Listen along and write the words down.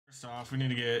First off, we need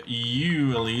to get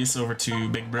you, Elise, over to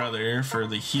Big Brother for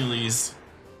the Heelys.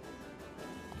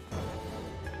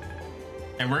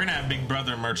 And we're gonna have Big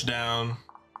Brother march down.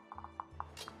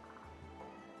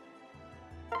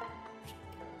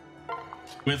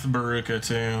 With Baruka,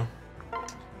 too.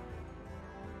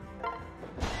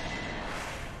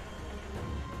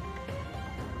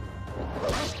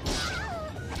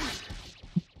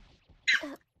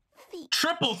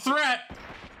 Triple threat?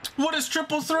 What is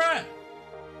triple threat?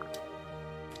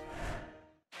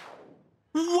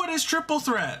 What is triple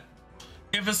threat?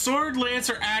 If a sword, lance,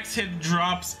 or axe hit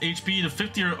drops HP to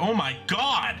 50 or... Oh my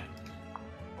god!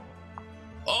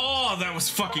 Oh, that was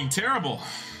fucking terrible.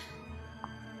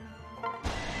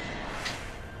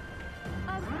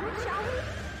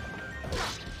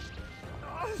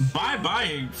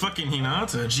 Bye-bye, fucking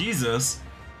Hinata. Jesus.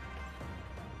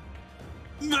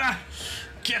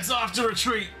 Gets off to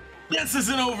retreat. This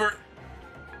isn't over.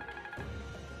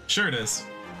 Sure it is.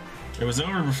 It was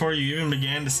over before you even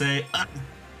began to say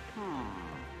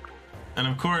And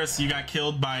of course you got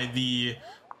killed by the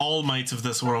all might of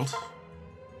this world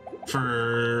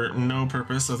for no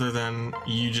purpose other than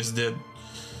you just did.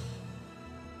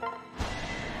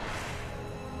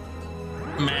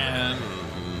 Man,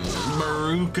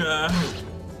 Baruka.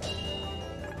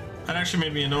 That actually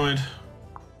made me annoyed.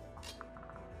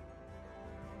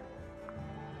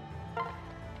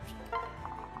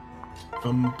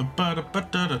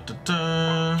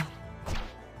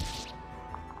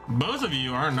 Both of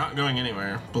you are not going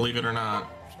anywhere, believe it or not.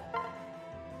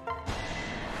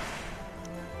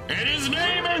 And his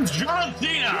name is John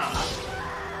Cena!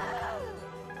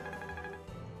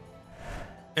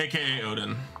 AKA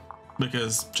Odin,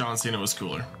 because John Cena was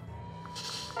cooler.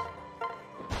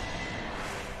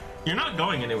 You're not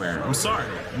going anywhere, I'm sorry,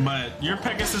 but your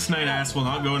Pegasus Knight ass will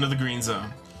not go into the green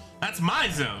zone. That's my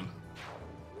zone.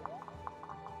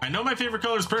 I know my favorite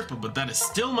color is purple, but that is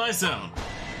still my zone.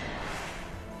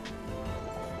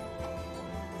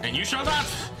 And you shall not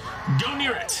go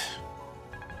near it.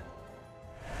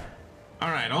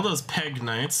 All right, all those Peg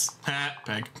Knights,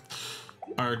 Peg,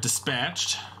 are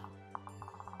dispatched.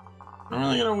 Not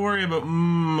really gonna worry about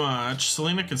much.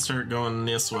 Selena can start going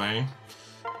this way.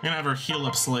 I'm gonna have her heal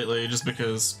up slightly, just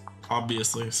because,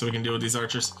 obviously, so we can deal with these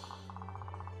archers.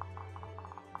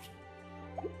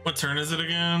 What turn is it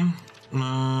again?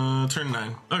 Turn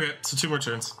 9. Okay, so 2 more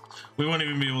turns. We won't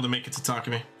even be able to make it to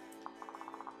Takumi.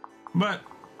 But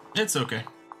it's okay.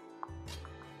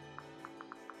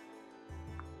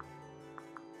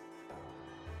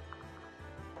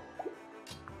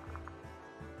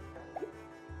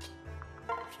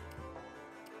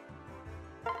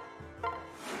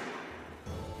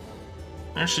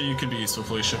 Actually, you could be useful,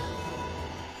 Felicia.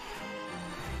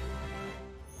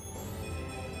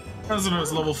 President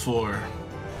is level 4.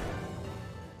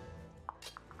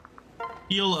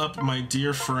 Heal up, my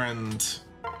dear friend,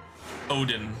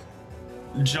 Odin.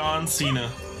 John Cena.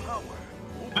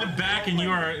 I'm back and you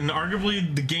are in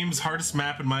arguably the game's hardest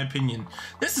map in my opinion.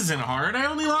 This isn't hard, I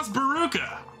only lost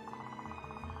Baruka.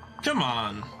 Come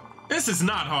on, this is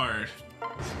not hard.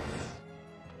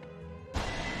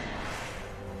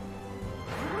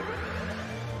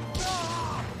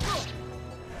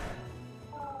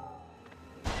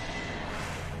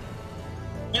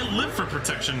 I live for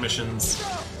protection missions.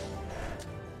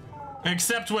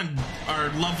 Except when our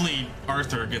lovely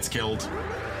Arthur gets killed.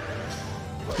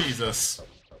 Jesus.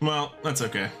 Well, that's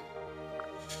okay.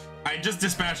 I just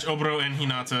dispatched Oboro and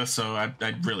Hinata, so I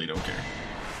really don't care.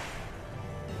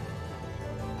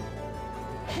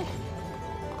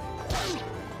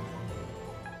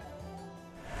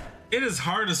 It is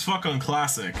hard as fuck on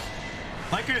Classic.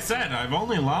 Like I said, I've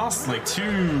only lost like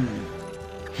 2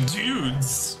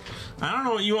 dudes. I don't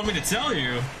know what you want me to tell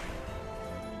you.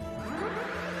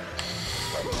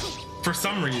 For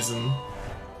some reason.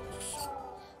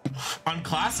 On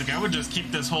Classic, I would just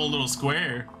keep this whole little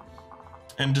square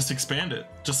and just expand it,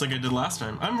 just like I did last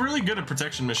time. I'm really good at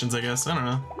protection missions, I guess. I don't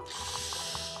know.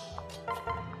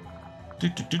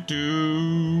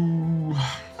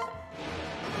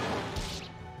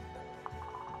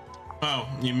 Oh,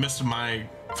 you missed my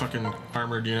fucking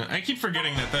armored unit. I keep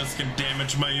forgetting that those can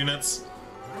damage my units.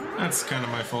 That's kind of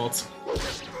my fault.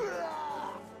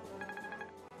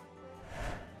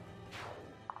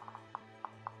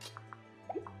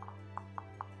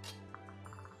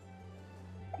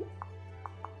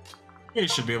 He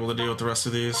should be able to deal with the rest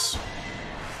of these.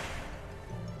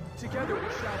 Together we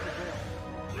shall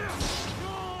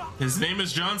prevail. His name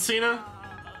is John Cena,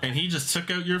 and he just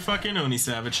took out your fucking Oni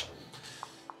Savage.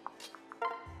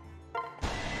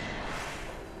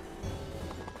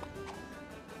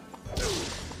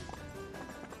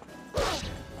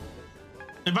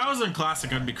 If I was in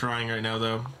Classic, I'd be crying right now,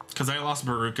 though. Because I lost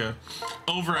Baruka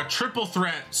over a triple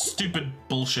threat stupid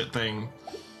bullshit thing.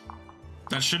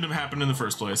 That shouldn't have happened in the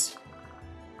first place.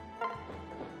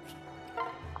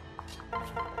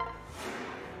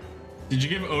 Did you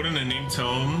give Odin a name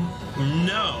tome?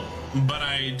 No, but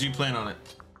I do plan on it.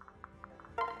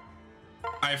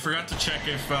 I forgot to check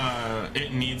if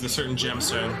it needs a certain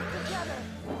gemstone.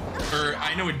 Or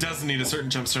I know it doesn't need a certain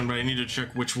gemstone, but I need to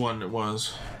check which one it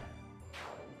was.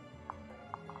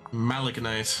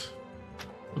 Malakanite.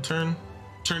 What turn?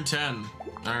 Turn 10.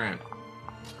 Alright.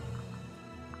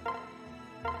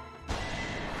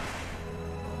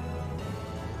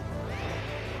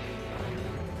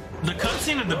 The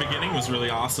cutscene at the beginning was really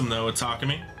awesome, though, with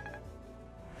Takumi.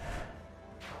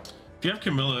 If you have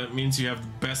Camilla, it means you have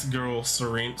the best girl,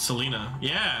 Selena.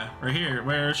 Yeah, right here.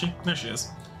 Where is she? There she is.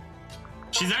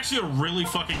 She's actually a really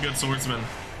fucking good swordsman.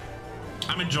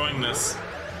 I'm enjoying this.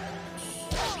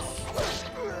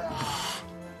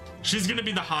 She's gonna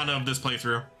be the Hana of this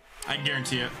playthrough. I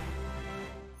guarantee it.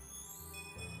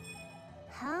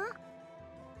 Huh?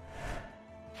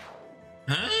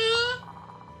 Huh?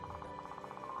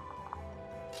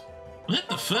 What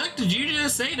the fuck did you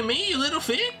just say to me, you little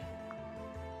fit?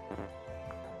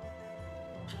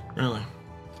 Really?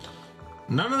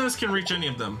 None of this can reach any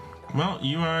of them. Well,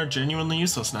 you are genuinely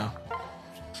useless now.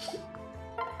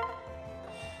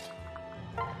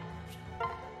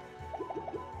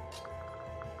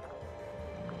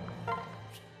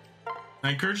 I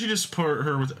encourage you to support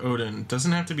her with Odin.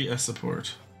 Doesn't have to be a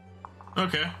support.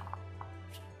 Okay.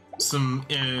 Some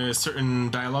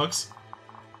certain dialogues.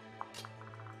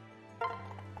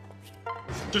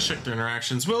 Just check their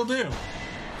interactions. Will do.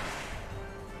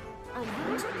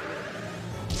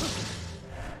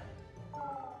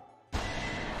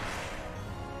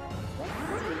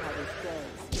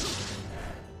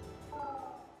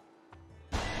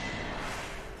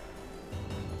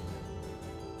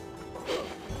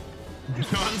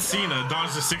 John Cena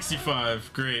dodged a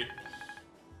 65. Great.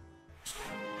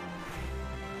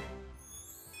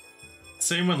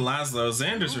 Same when Laszlo.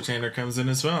 Xander's retainer comes in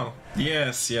as well.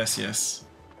 Yes, yes, yes.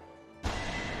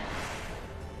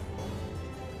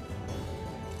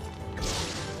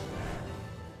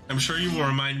 I'm sure you will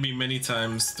remind me many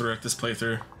times throughout this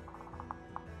playthrough.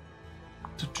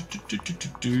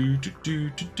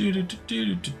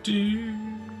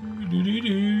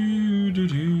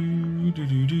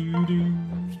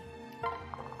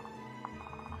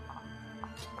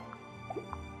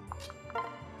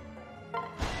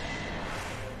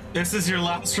 This is your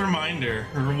last reminder.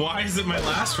 Or why is it my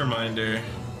last reminder?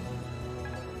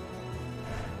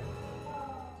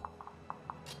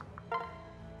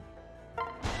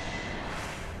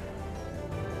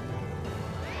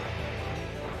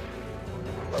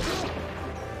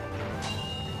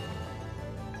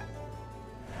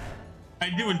 I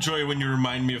do enjoy when you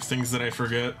remind me of things that I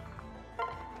forget.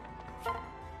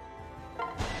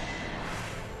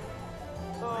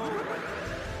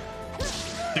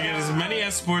 To get as many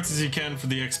S-sports as you can for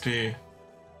the XP.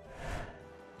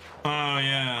 Oh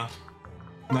yeah.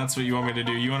 That's what you want me to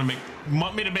do. You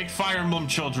want me to make Fire Emblem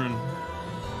children.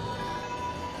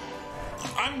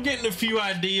 I'm getting a few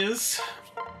ideas.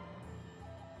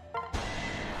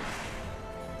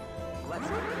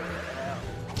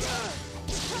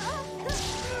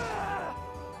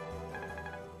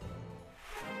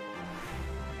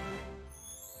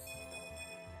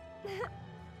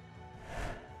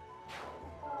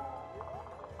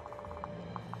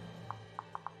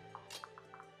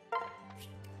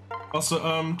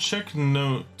 Also, check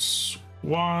notes.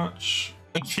 Watch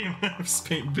Game Apps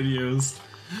Paint videos.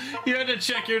 You had to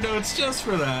check your notes just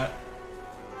for that.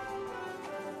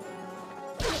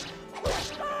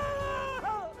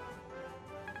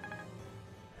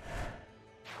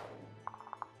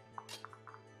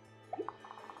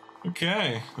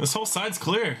 Okay, this whole side's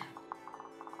clear.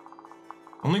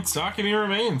 Only Takumi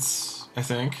remains, I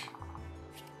think.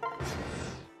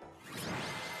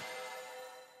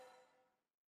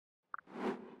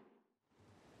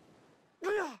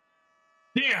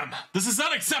 Damn, this is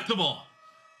unacceptable!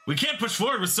 We can't push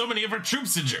forward with so many of our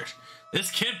troops injured. This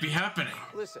can't be happening.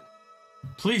 Listen.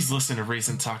 Please listen to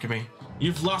reason, Takumi.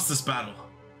 You've lost this battle.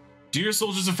 Do your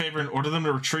soldiers a favor and order them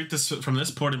to retreat from this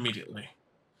port immediately.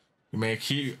 You may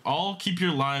all keep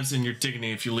your lives and your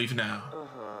dignity if you leave now.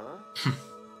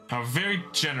 How very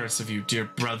generous of you, dear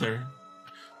brother.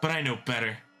 But I know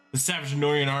better. The savage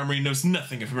Nohrian armory knows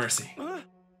nothing of mercy.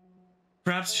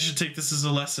 Perhaps you should take this as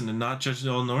a lesson and not judge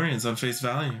all Nohrians on face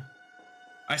value.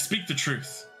 I speak the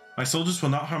truth. My soldiers will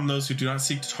not harm those who do not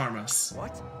seek to harm us.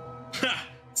 What? Ha!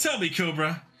 Tell me,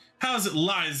 Cobra, how is it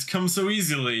lies come so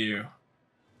easily to you?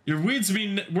 Your words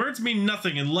mean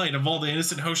nothing in light of all the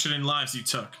innocent Hoshidan lives you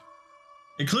took,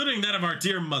 including that of our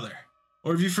dear mother.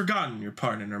 Or have you forgotten your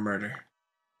part in her murder?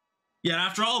 Yet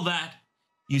after all that,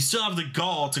 you still have the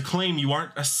gall to claim you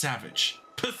aren't a savage.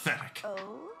 Pathetic.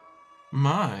 Oh?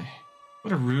 My,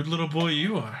 what a rude little boy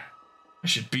you are. I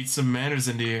should beat some manners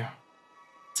into you.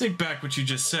 Take back what you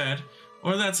just said,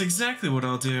 or that's exactly what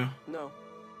I'll do. No.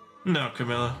 No,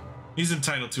 Camilla. He's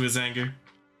entitled to his anger.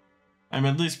 I'm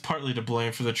at least partly to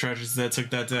blame for the tragedies that took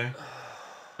that day.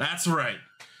 That's right.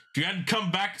 If you hadn't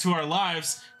come back to our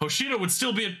lives, Hoshido would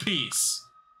still be at peace.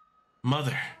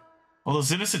 Mother, all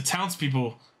those innocent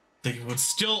townspeople, they would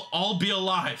still all be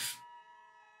alive.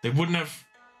 They wouldn't have...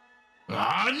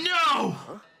 Ah, no!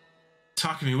 Huh?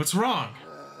 Takumi, what's wrong?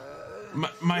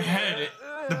 My head,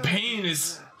 the pain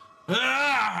is...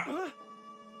 Ah!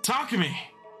 Takumi!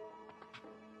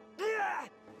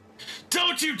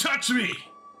 Don't you touch me!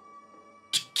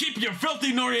 Keep your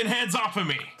filthy Nohrian hands off of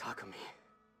me! Takumi.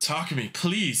 Takumi,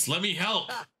 please, let me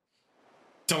help.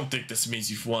 Don't think this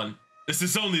means you've won. This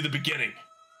is only the beginning.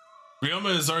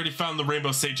 Ryoma has already found the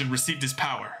Rainbow Sage and received his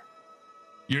power.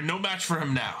 You're no match for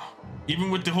him now,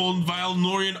 even with the whole vile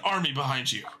Nohrian army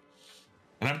behind you.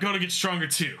 And I'm going to get stronger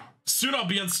too. Soon I'll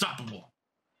be unstoppable.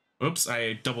 Oops,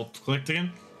 I double-clicked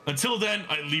again. Until then,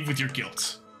 I leave with your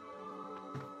guilt.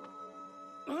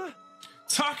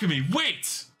 Takumi,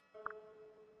 wait!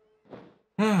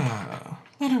 Ah,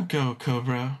 let him go,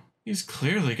 Cobra. He's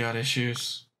clearly got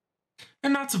issues.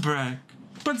 And not to brag,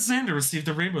 but Xander received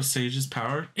the Rainbow Sage's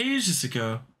power ages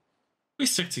ago. We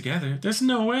stick together. There's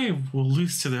no way we'll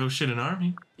lose to the Hoshidan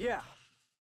army. Yeah.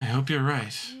 I hope you're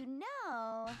right. You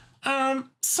know.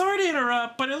 Sorry to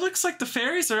interrupt, but it looks like the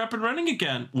ferries are up and running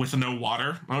again. With no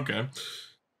water? Okay.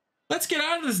 Let's get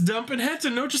out of this dump and head to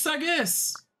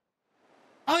Nohrian.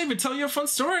 I'll even tell you a fun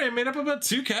story I made up about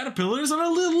 2 caterpillars on a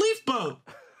little leaf boat.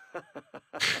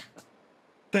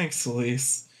 Thanks,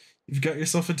 Elise. You've got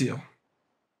yourself a deal.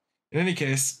 In any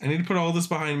case, I need to put all this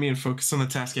behind me and focus on the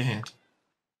task at hand.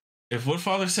 If what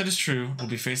Father said is true, we'll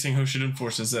be facing Hoshidan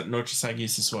forces at Nohrian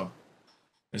as well.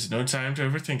 There's no time to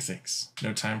overthink things.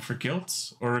 No time for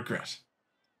guilt or regret.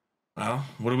 Well,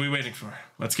 what are we waiting for?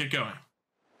 Let's get going.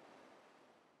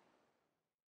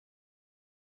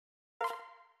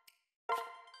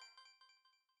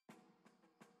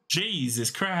 Jesus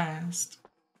Christ.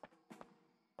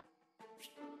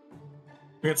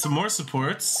 We got some more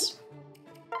supports.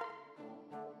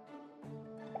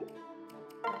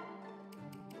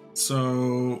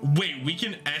 So, wait, we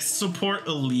can S support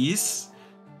Elise?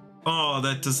 Oh,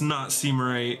 that does not seem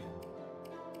right.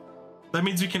 That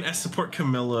means we can S support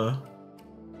Camilla,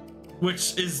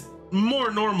 which is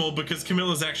more normal because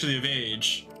Camilla's actually of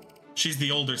age. She's the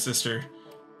older sister.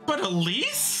 But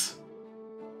Elise?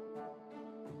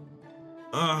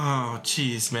 Oh,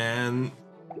 jeez, man.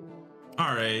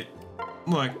 All right,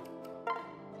 look.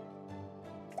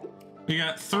 We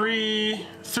got three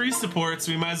supports.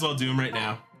 We might as well do them right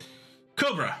now.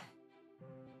 Cobra.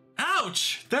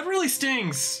 Ouch, that really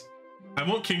stings. I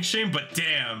won't king shame, but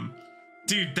damn.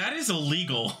 Dude, that is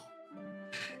illegal.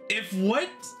 If what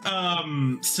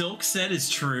Silk said is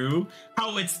true,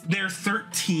 how they're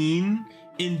 13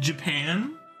 in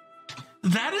Japan,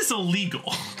 that is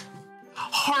illegal.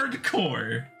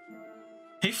 Hardcore.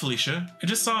 Hey Felicia, I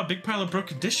just saw a big pile of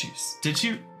broken dishes. Did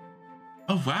you?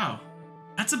 Oh wow,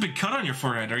 that's a big cut on your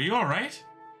forehead. Are you all right?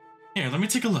 Here, let me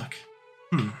take a look.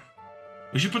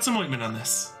 We should put some ointment on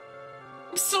this.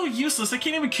 I'm so useless, I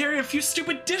can't even carry a few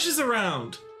stupid dishes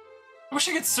around. I wish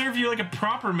I could serve you like a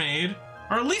proper maid,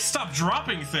 or at least stop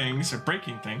dropping things or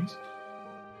breaking things.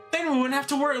 Then we wouldn't have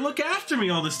to look after me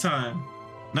all this time.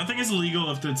 Nothing is legal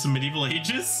if it's the medieval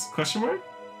ages? Question mark?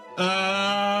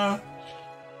 I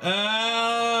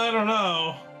don't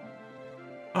know.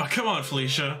 Oh, come on,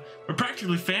 Felicia. We're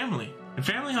practically family, and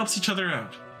family helps each other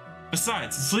out.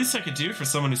 Besides, it's the least I could do for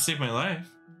someone who saved my life.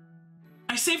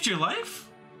 I saved your life?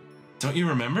 Don't you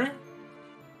remember?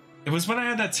 It was when I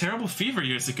had that terrible fever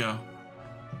years ago.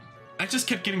 I just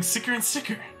kept getting sicker and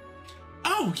sicker.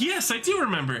 Oh, yes, I do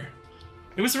remember.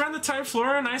 It was around the time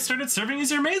Flora and I started serving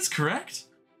as your maids, correct?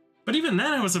 But even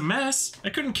then, I was a mess. I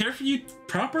couldn't care for you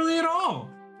properly at all.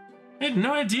 I had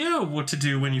no idea what to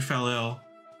do when you fell ill.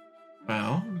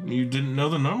 Well, you didn't know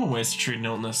the normal ways to treat an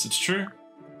illness, it's true.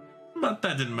 But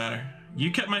that didn't matter.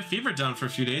 You kept my fever down for a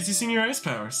few days using your ice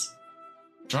powers,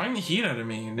 drawing the heat out of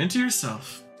me and into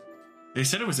yourself. They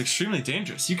said it was extremely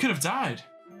dangerous. You could have died.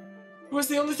 It was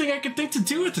the only thing I could think to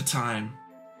do at the time.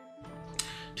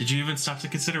 Did you even stop to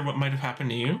consider what might have happened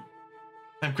to you?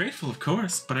 I'm grateful, of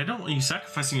course, but I don't want you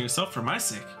sacrificing yourself for my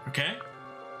sake, okay?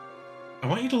 I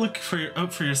want you to look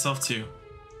out for yourself too.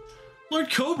 Lord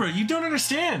Cobra, you don't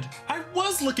understand. I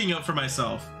was looking out for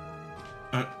myself.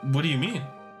 What do you mean?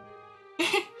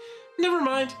 Never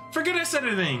mind. Forget I said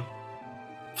anything.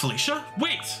 Felicia,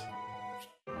 wait!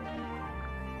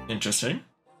 Interesting.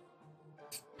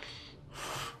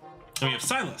 And we have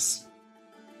Silas.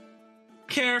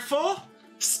 Careful.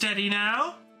 Steady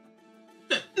now.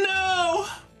 No!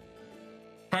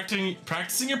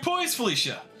 Practicing your poise,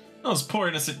 Felicia. Those poor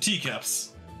innocent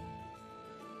teacups.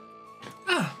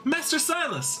 Ah, Master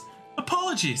Silas.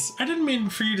 Apologies. I didn't mean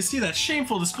for you to see that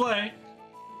shameful display.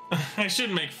 I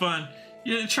shouldn't make fun.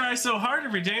 You try so hard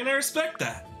every day, and I respect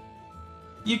that.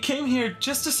 You came here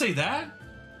just to say that?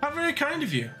 How very kind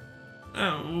of you.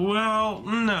 Well,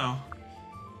 no.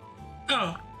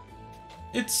 Oh,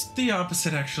 it's the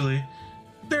opposite, actually.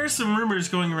 There are some rumors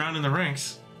going around in the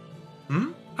ranks.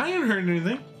 I haven't heard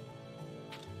anything.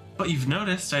 But you've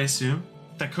noticed, I assume,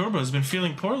 that Cobra has been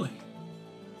feeling poorly.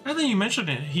 Now that you mentioned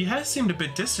it, he has seemed a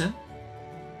bit distant.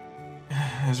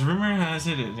 As rumor has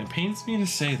it, and it pains me to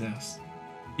say this,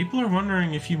 people are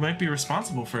wondering if you might be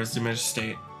responsible for his diminished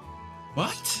state.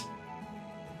 What?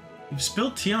 You've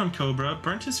spilled tea on Cobra,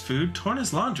 burnt his food, torn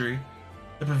his laundry.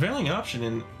 The prevailing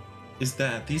option is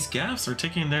that these gaffes are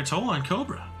taking their toll on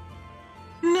Cobra.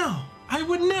 No, I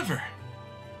would never.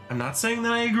 I'm not saying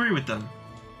that I agree with them.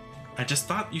 I just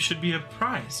thought you should be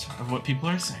apprised of what people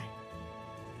are saying.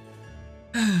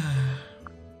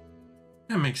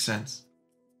 That makes sense.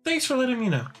 Thanks for letting me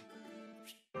know.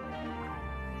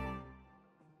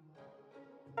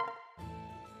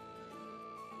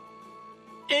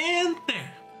 And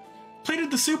there. Plated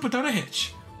the soup without a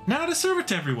hitch. Now to serve it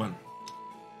to everyone.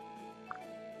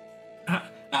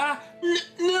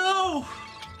 No!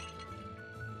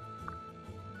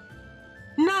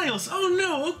 Niles, oh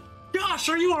no! Oh gosh,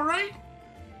 are you alright?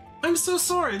 I'm so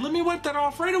sorry, let me wipe that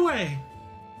off right away.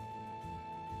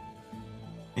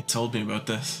 They told me about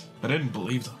this, but I didn't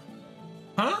believe them.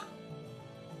 Huh?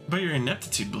 About your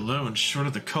ineptitude below and short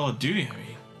of the Call of Duty, I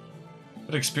mean.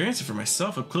 But experience it for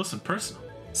myself up close and personal.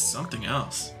 It's something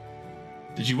else.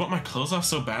 Did you want my clothes off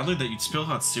so badly that you'd spill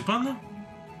hot soup on them?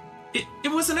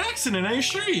 It was an accident, I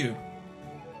assure you.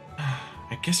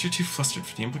 I guess you're too flustered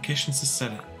for the implications to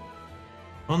set in.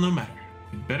 Well, no matter.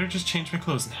 You'd better just change my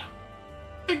clothes now.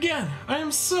 Again, I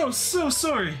am so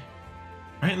sorry.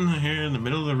 Right in here in the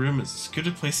middle of the room is as good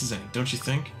a place as any, don't you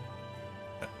think?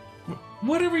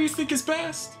 Whatever you think is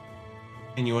best.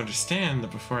 And you understand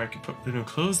that before I can put the new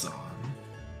clothes on,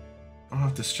 I'll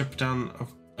have to strip down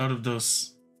out of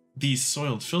these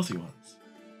soiled, filthy ones.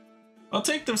 I'll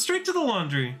take them straight to the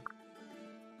laundry.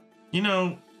 You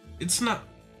know, it's not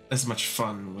as much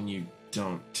fun when you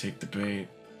don't take the bait.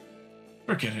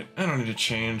 Forget it, I don't need to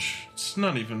change. It's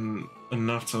not even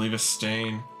enough to leave a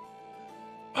stain.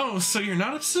 Oh, so you're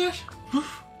not upset?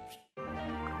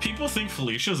 People think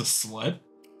Felicia's a slut?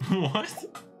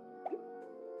 What?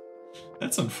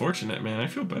 That's unfortunate, man. I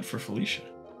feel bad for Felicia.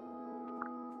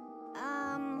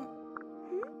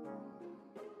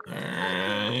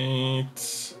 Alright.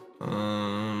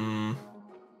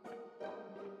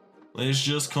 Let's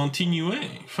just continue.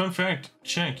 Fun fact,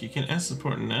 check. You can S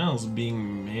support Nels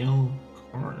being male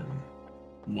corn.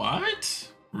 What?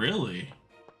 Really?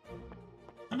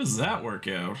 How does that work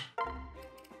out?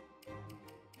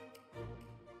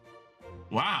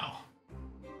 Wow.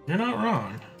 You're not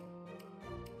wrong.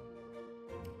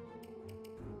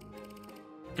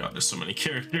 God, there's so many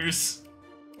characters.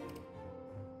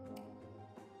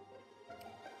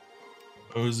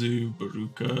 Mozu,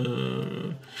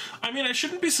 Baruka. I mean, I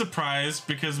shouldn't be surprised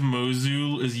because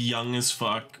Mozu is young as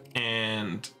fuck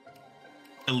and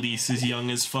Elise is young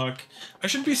as fuck. I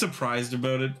shouldn't be surprised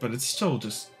about it, but it's still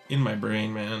just in my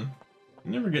brain, man.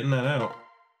 I'm never getting that out.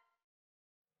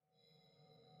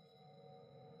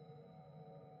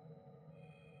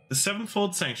 The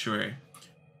Sevenfold Sanctuary.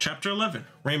 Chapter 11,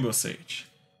 Rainbow Sage.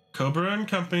 Cobra and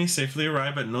company safely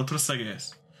arrive at Notre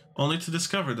Sages, only to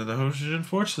discover that the Hoshido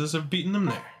forces have beaten them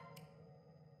there.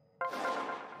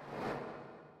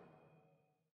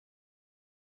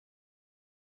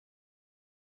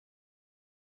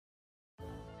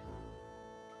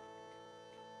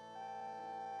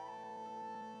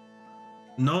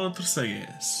 Notre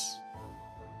Sages.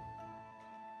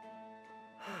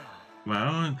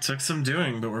 Well, it took some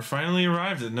doing, but we're finally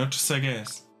arrived at Notre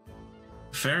Sages.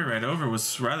 The ferry ride over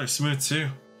was rather smooth too.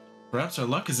 Perhaps our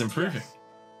luck is improving.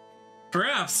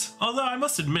 Perhaps, although I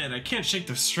must admit, I can't shake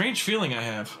the strange feeling I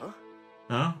have. Huh?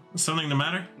 Oh, is something the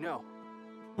matter? No.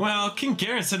 Well, King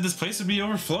Garen said this place would be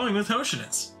overflowing with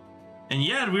Hoshidans. And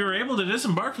yet, we were able to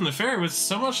disembark from the ferry with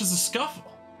so much as a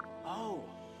scuffle. Oh.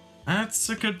 That's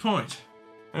a good point.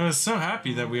 I was so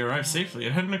happy that we arrived safely,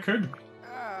 it hadn't occurred to me.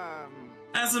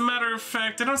 As a matter of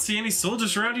fact, I don't see any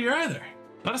soldiers around here either.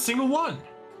 Not a single one.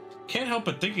 Can't help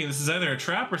but thinking this is either a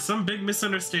trap or some big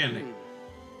misunderstanding.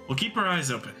 We'll keep our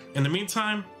eyes open. In the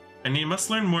meantime, must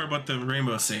learn more about the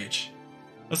Rainbow Sage.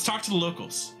 Let's talk to the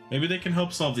locals. Maybe they can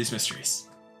help solve these mysteries.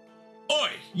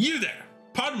 Oi, you there!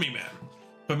 Pardon me, ma'am,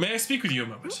 but may I speak with you a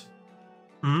moment?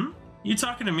 You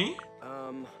talking to me?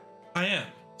 I am.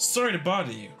 Sorry to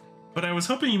bother you, but I was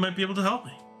hoping you might be able to help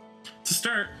me. To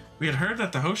start, we had heard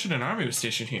that the Hoshido army was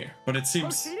stationed here, but it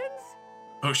seems...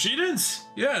 Hoshidans?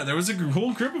 Yeah, there was a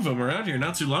whole group of them around here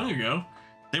not too long ago.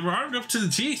 They were armed up to the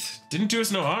teeth. Didn't do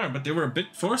us no harm, but they were a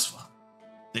bit forceful.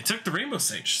 They took the Rainbow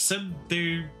Sage, said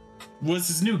they was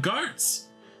his new guards.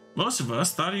 Most of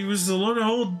us thought he was a load of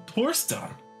old horse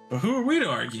dung, but who are we to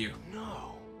argue?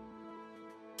 No.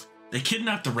 They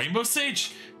kidnapped the Rainbow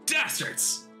Sage?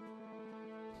 Dastards!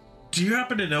 Do you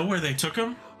happen to know where they took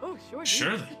him? Oh, sure.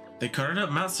 Surely. They carted up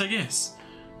Mount Sagas.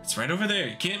 It's right over there.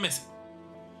 You can't miss it.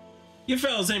 You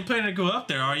fellas ain't planning to go up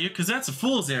there, are you? Because that's a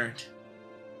fool's errand.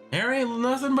 There ain't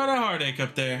nothing but a heartache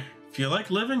up there. If you like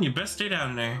living, you best stay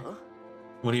down there. Huh?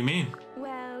 What do you mean?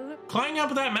 Well, Climbing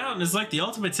up that mountain is like the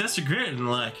ultimate test of grit and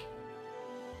luck.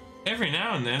 Every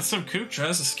now and then, some kook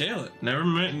tries to scale it.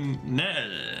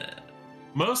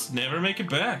 Most never make it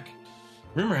back.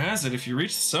 Rumor has it, if you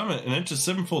reach the summit and enter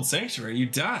Sevenfold Sanctuary, you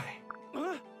die.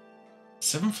 Huh?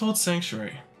 Sevenfold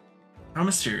Sanctuary. How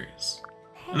mysterious.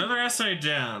 hey, Another essay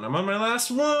down. I'm on my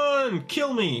last one.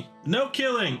 Kill me. No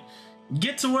killing.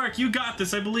 Get to work. You got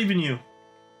this. I believe in you.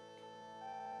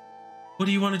 What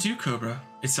do you want to do, Cobra?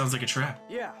 It sounds like a trap.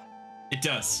 Yeah. It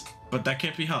does, but that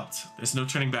can't be helped. There's no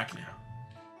turning back now.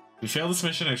 If we fail this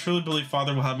mission, I truly believe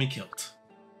Father will have me killed.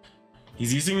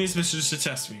 He's using these missions to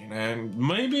test me, and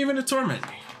maybe even to torment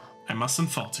me. I mustn't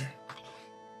falter.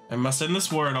 I must end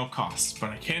this war at all costs,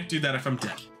 but I can't do that if I'm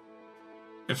dead.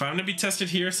 If I'm to be tested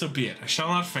here, so be it. I shall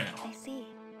not fail. I see.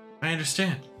 I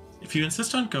understand. If you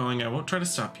insist on going, I won't try to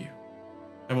stop you.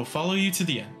 I will follow you to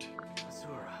the end.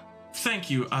 Azura. Thank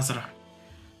you, Azura.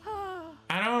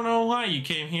 I don't know why you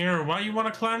came here or why you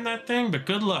want to climb that thing, but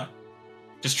good luck.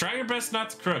 Just try your best not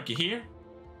to croak, you hear?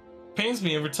 Pains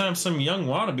me every time some young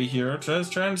wannabe hero tries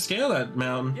trying to scale that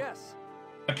mountain. Yes.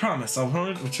 I promise I'll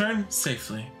return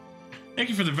safely. Thank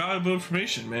you for the valuable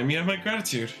information, ma'am. You have my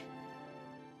gratitude.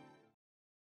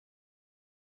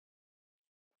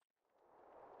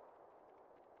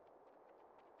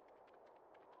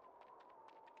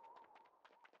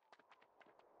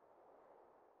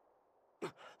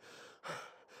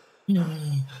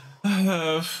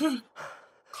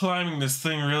 Climbing this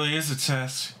thing really is a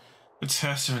test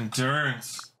of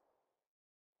endurance.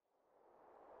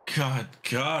 God,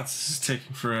 this is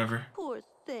taking forever. Poor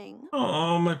thing.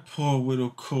 Oh, my poor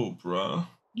widow Cobra.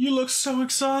 You look so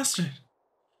exhausted.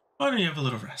 Why don't you have a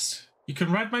little rest? You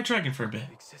can ride my dragon for a bit.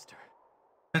 Big sister.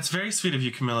 That's very sweet of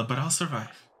you, Camilla, but I'll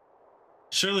survive.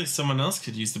 Surely someone else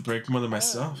could use the break more than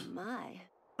myself. Oh, my.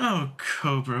 Oh,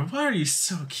 Cobra, why are you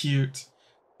so cute?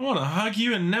 I want to hug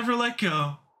you and never let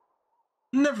go.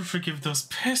 Never forgive those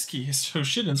pesky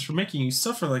Hoshidans for making you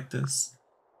suffer like this.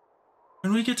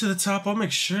 When we get to the top, I'll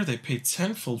make sure they pay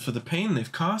tenfold for the pain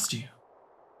they've caused you.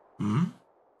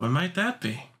 What might that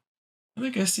be? I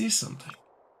think I see something.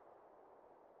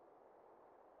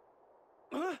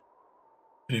 Huh?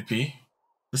 Could it be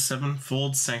the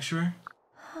Sevenfold Sanctuary?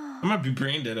 I might be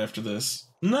brain dead after this.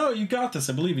 No, you got this.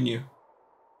 I believe in you.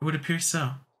 It would appear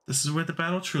so. This is where the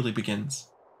battle truly begins.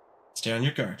 Stay on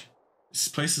your guard. This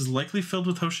place is likely filled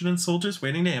with Hoshidan soldiers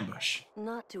waiting to ambush.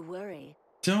 Not to worry.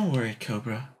 Don't worry,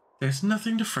 Cobra. There's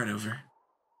nothing to fret over.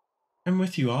 I'm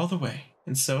with you all the way,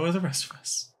 and so are the rest of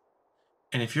us.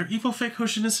 And if your evil fake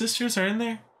Hoshidan sisters are in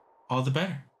there, all the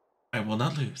better. I will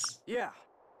not lose. Yeah.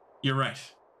 You're right.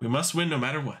 We must win no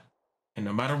matter what, and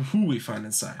no matter who we find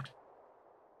inside.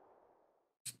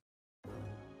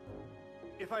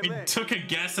 If I may. I took a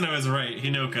guess and I was right,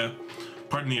 Hinoka.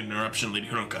 Pardon the interruption, Lady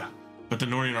Hinoka, but the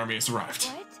Nohrian army has arrived.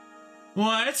 What?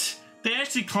 What? They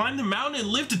actually climbed the mountain and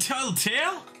lived to tell the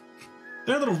tale?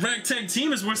 Their little ragtag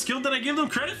team is more skilled than I give them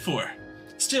credit for.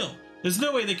 Still, there's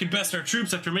no way they could best our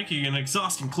troops after making an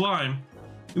exhausting climb.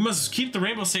 We must keep the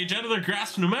Rainbow Sage out of their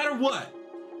grasp no matter what.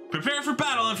 Prepare for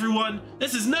battle, everyone.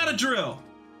 This is not a drill.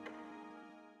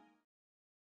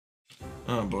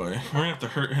 Oh boy, we're gonna have to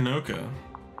hurt Hinoka.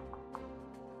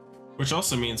 Which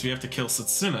also means we have to kill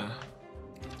Satsuna.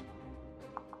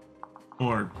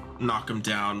 Or knock him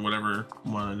down, whatever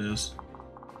one it is.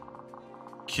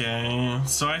 Okay,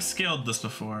 so I scaled this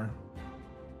before.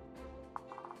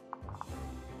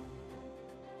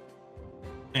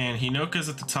 And Hinoka's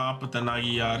at the top with the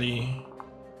Nagiyari.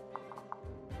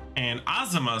 And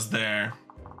Azuma's there.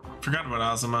 Forgot about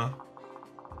Azuma.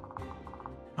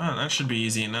 Oh, that should be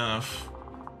easy enough.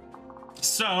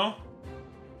 So,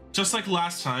 just like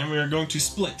last time, we are going to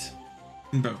split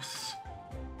in both.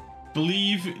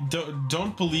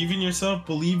 Don't believe in yourself,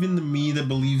 believe in the me that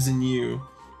believes in you.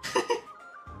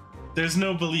 There's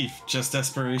no belief, just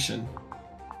desperation.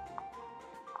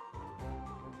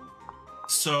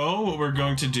 So what we're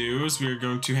going to do is we're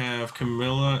going to have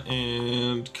Camilla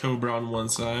and Cobra on one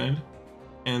side,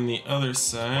 and the other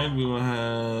side we will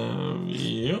have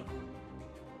you,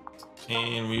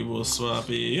 and we will swap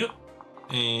you,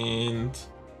 and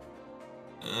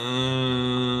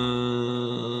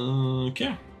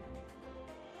okay.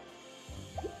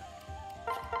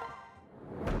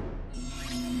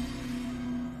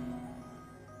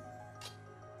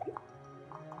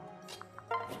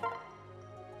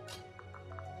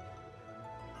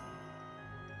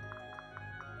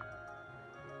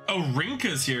 Oh,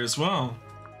 Rinka's here as well.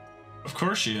 Of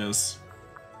course she is.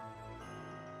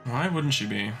 Why wouldn't she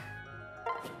be?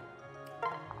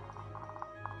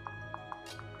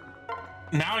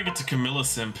 Now I get to Camilla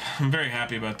simp. I'm very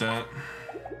happy about that.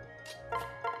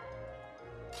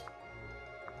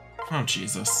 Oh,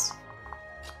 Jesus.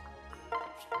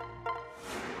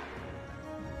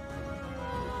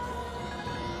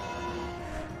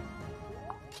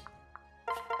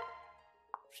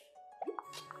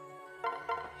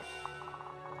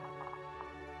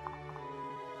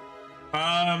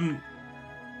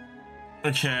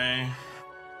 Okay.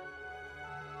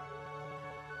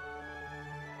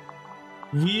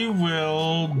 We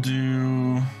will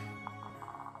do...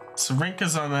 So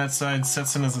Rinka's on that side,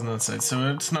 Setsuna's on that side,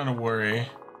 so it's not a worry.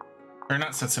 Or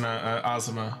not Setsuna,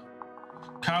 Azuma.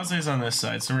 Kaze's on this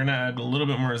side, so we're gonna add a little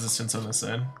bit more resistance on this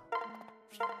side.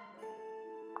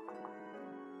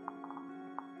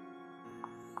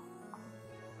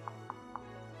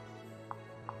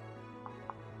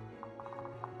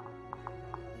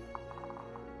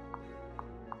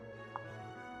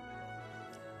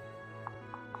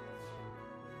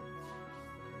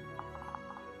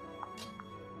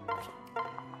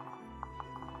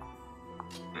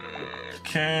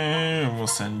 Okay, we'll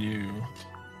send you.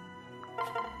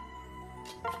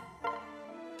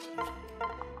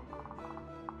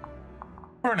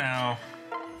 For now.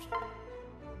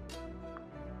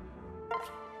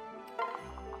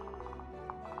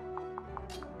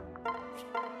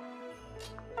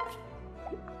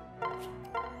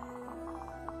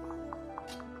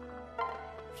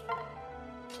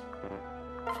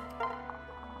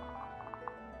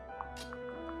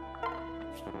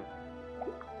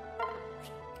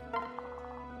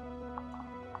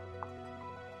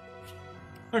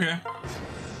 Okay.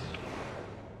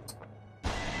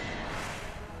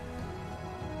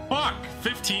 Fuck!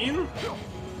 15?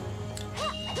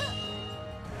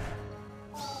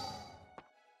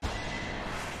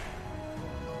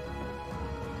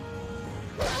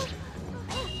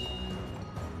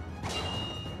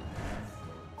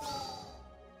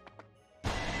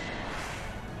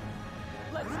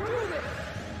 Let's do this.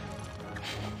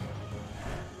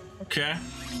 Okay.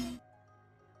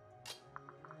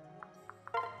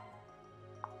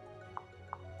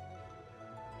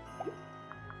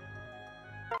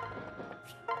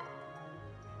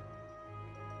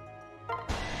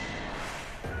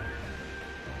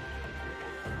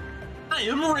 I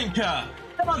am Rinka.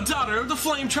 I'm a daughter of the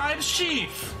Flame Tribe's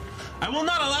chief. I will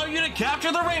not allow you to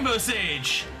capture the Rainbow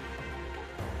Sage.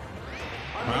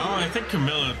 Well, I think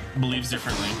Camilla believes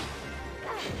differently.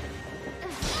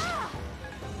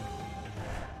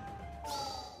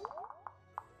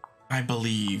 I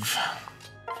believe.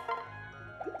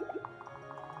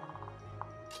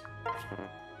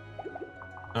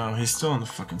 Oh, he's still on the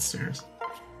fucking stairs.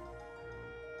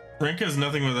 Rinka is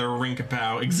nothing but a Rinka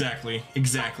pow. Exactly.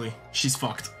 Exactly. She's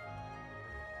fucked.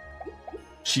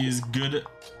 She is good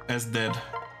as dead.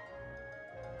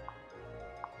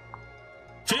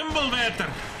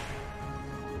 Fimbulvetter!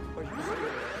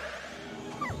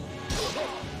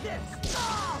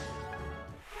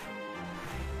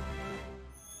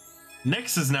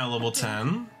 Nyx is now level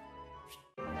 10.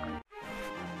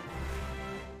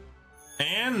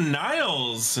 And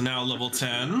Niles now level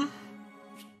 10.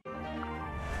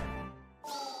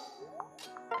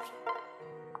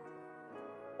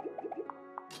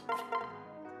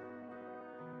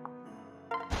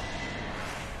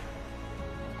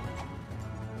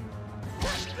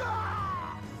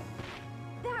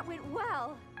 That went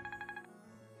well.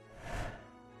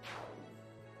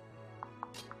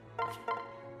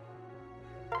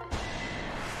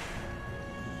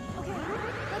 Okay,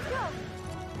 let's go.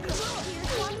 Here's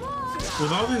one more.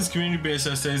 With all these community-based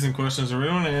essays and questions, I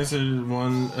really want to answer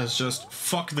one as just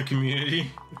fuck the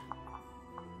community.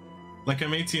 Like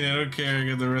I'm 18, I don't care. I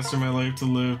got the rest of my life to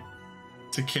live.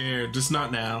 To care, just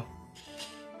not now.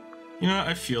 You know what?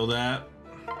 I feel that.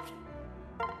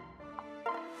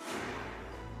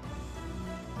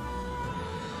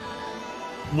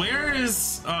 Where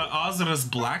is Azura's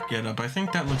black getup? I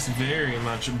think that looks very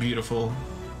much beautiful.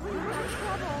 We're in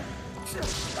trouble. That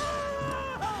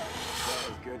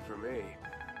was good for me.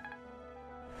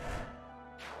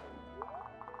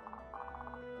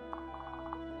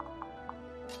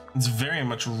 It's very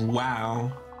much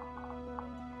wow.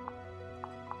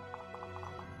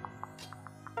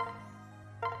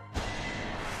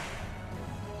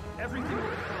 Everything will be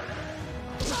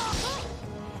fine.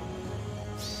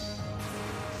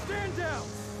 Stand down.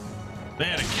 They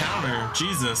had a counter.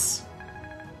 Jesus.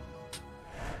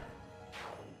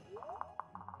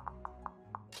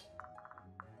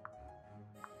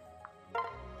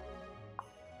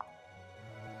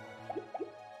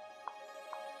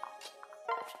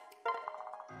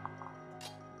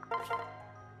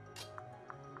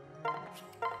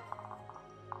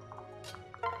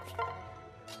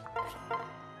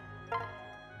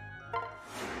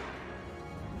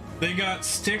 They got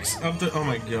sticks up the, oh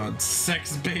my god,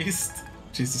 sex-based.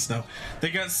 Jesus, no. They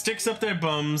got sticks up their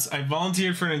bums. I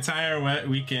volunteered for an entire wet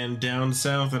weekend down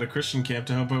south at a Christian camp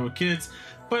to help out with kids,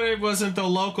 but it wasn't the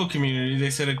local community. They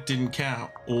said it didn't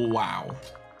count. Oh, wow.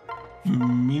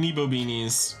 Meanie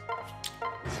bobinis.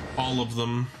 All of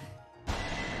them.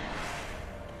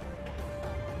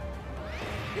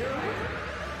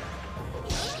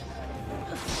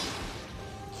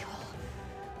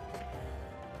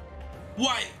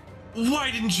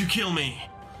 Why didn't you kill me?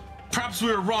 Perhaps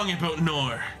we were wrong about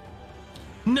Nohr.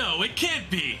 No, it can't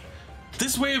be.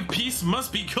 This way of peace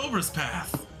must be Cobra's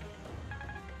path.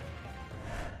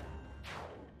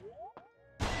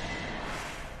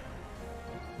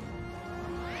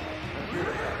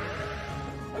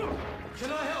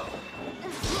 Can I help?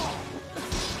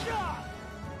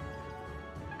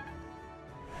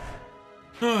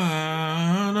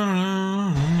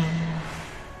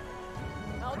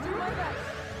 I'll do my best.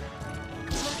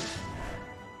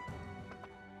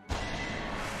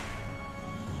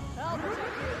 I'll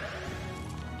protect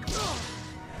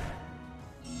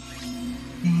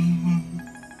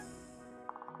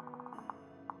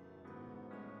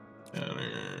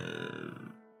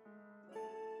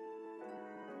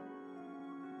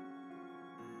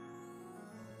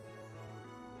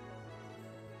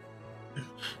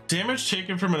Damage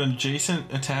taken from an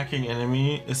adjacent attacking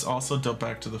enemy is also dealt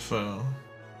back to the foe.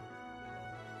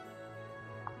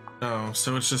 Oh,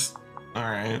 so it's just...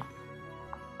 Alright.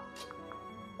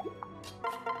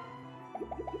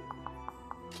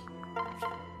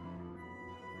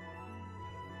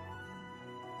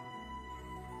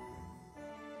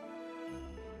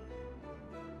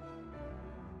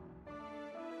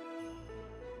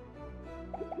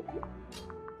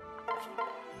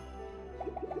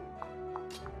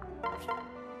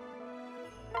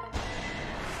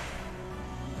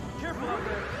 Careful out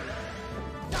there.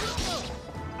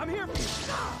 I'm here for you.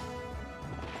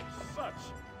 Such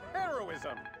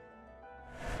heroism.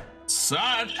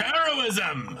 Such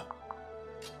heroism!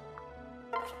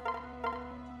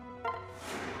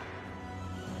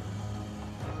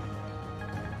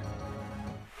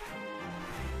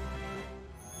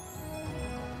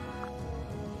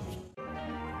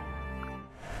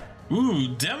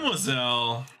 Ooh,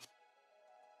 Demoiselle.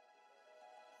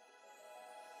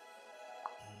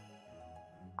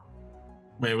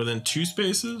 Wait, within 2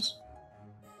 spaces?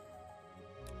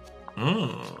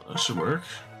 Oh, that should work.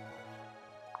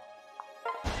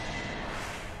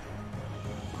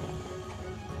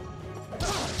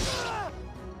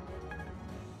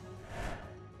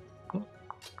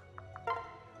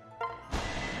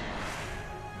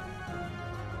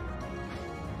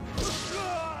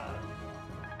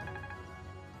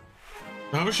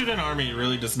 The Hoshido army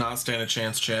really does not stand a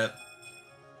chance, chat.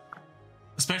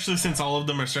 Especially since all of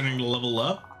them are starting to level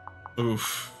up.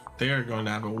 Oof, they are going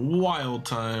to have a wild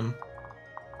time.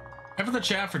 Have in the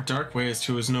chat for Dark Ways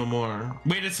 2 is no more.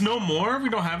 Wait, it's no more? We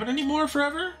don't have it anymore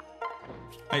forever?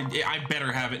 I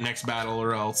better have it next battle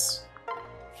or else.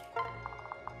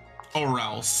 Or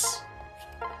else.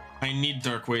 I need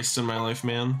Dark Waste in my life,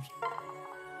 man.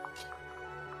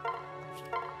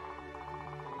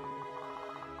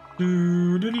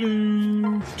 Do, do,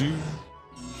 do, do.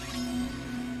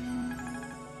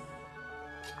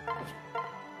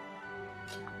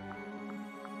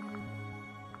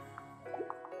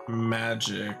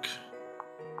 Magic.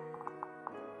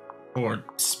 Or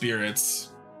spirits,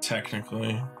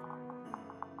 technically.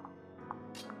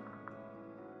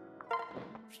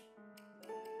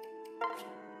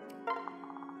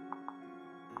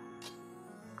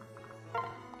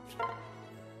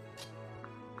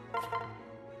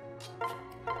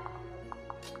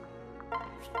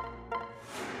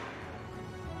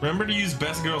 Remember to use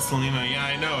best girl Selena. Yeah,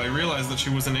 I know. I realized that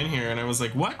she wasn't in here, and I was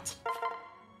like, what?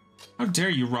 How dare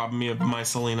you rob me of my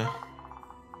Selena?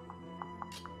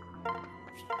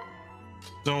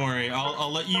 Don't worry.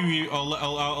 I'll let you.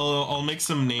 I'll make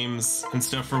some names and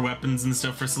stuff for weapons and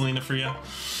stuff for Selena for you.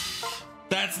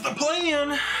 That's the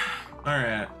plan. All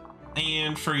right.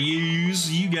 And for you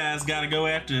guys gotta go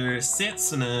after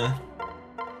Setsuna.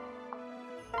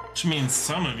 Which means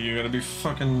some of you gotta be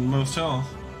fucking most health.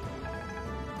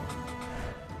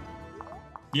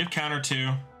 You have counter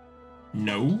 2?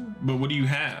 No, but what do you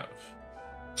have?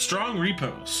 Strong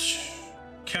riposte.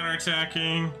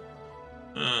 Counterattacking.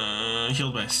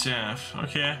 Healed by staff.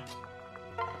 Okay.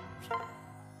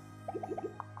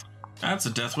 That's a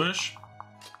death wish.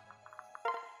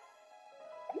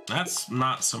 That's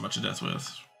not so much a death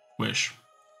wish.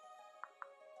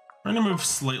 We're gonna move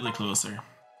slightly closer.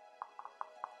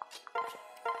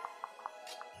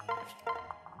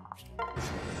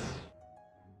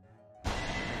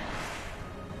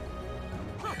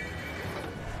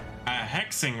 A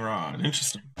hexing rod.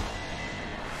 Interesting.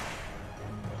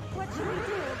 What should we do?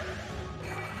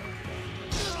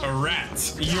 A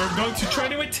rat. You're going to try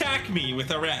to attack me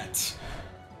with a rat.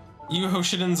 You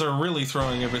Hoshidans are really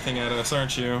throwing everything at us,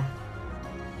 aren't you?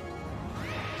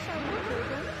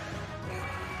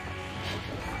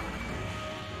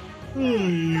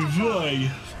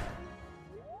 Boy.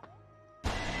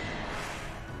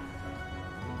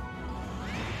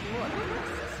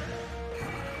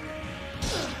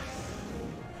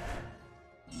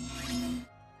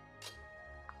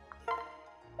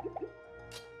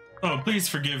 Oh, please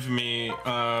forgive me,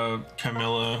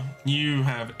 Camilla. You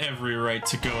have every right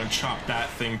to go and chop that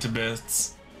thing to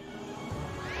bits.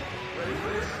 Ready for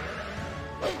this?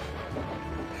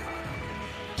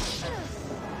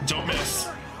 Don't miss.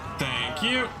 Thank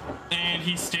you. And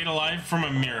he stayed alive from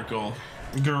a miracle.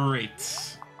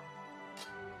 Great.